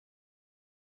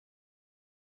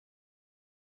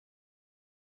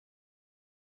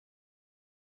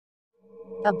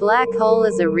A black hole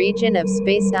is a region of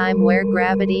spacetime where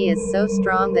gravity is so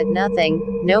strong that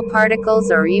nothing, no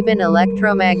particles or even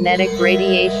electromagnetic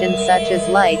radiation such as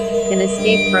light, can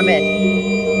escape from it.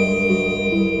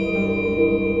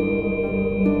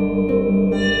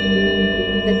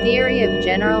 The theory of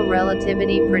general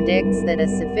relativity predicts that a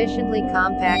sufficiently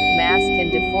compact mass can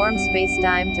deform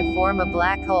spacetime to form a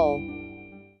black hole.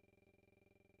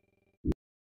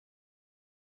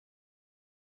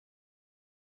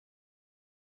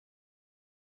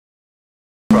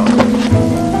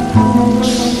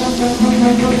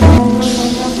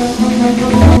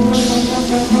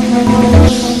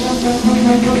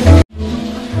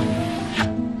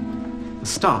 A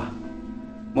star,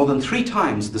 more than 3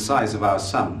 times the size of our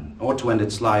sun, ought to end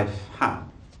its life how?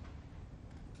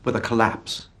 With a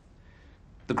collapse.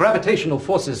 The gravitational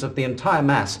forces of the entire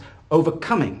mass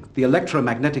overcoming the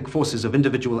electromagnetic forces of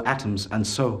individual atoms and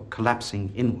so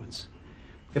collapsing inwards.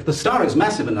 If the star is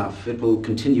massive enough, it will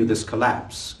continue this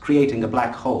collapse, creating a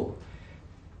black hole,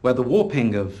 where the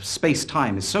warping of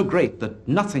space-time is so great that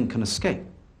nothing can escape,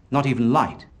 not even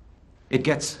light. It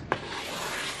gets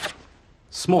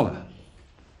smaller.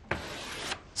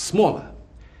 Smaller.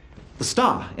 The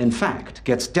star, in fact,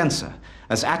 gets denser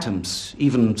as atoms,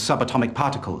 even subatomic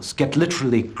particles, get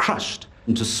literally crushed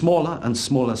into smaller and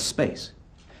smaller space.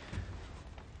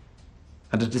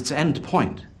 And at its end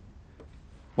point,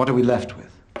 what are we left with?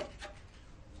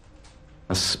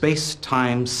 A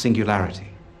space-time singularity.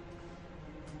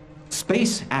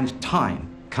 Space and time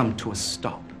come to a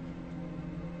stop.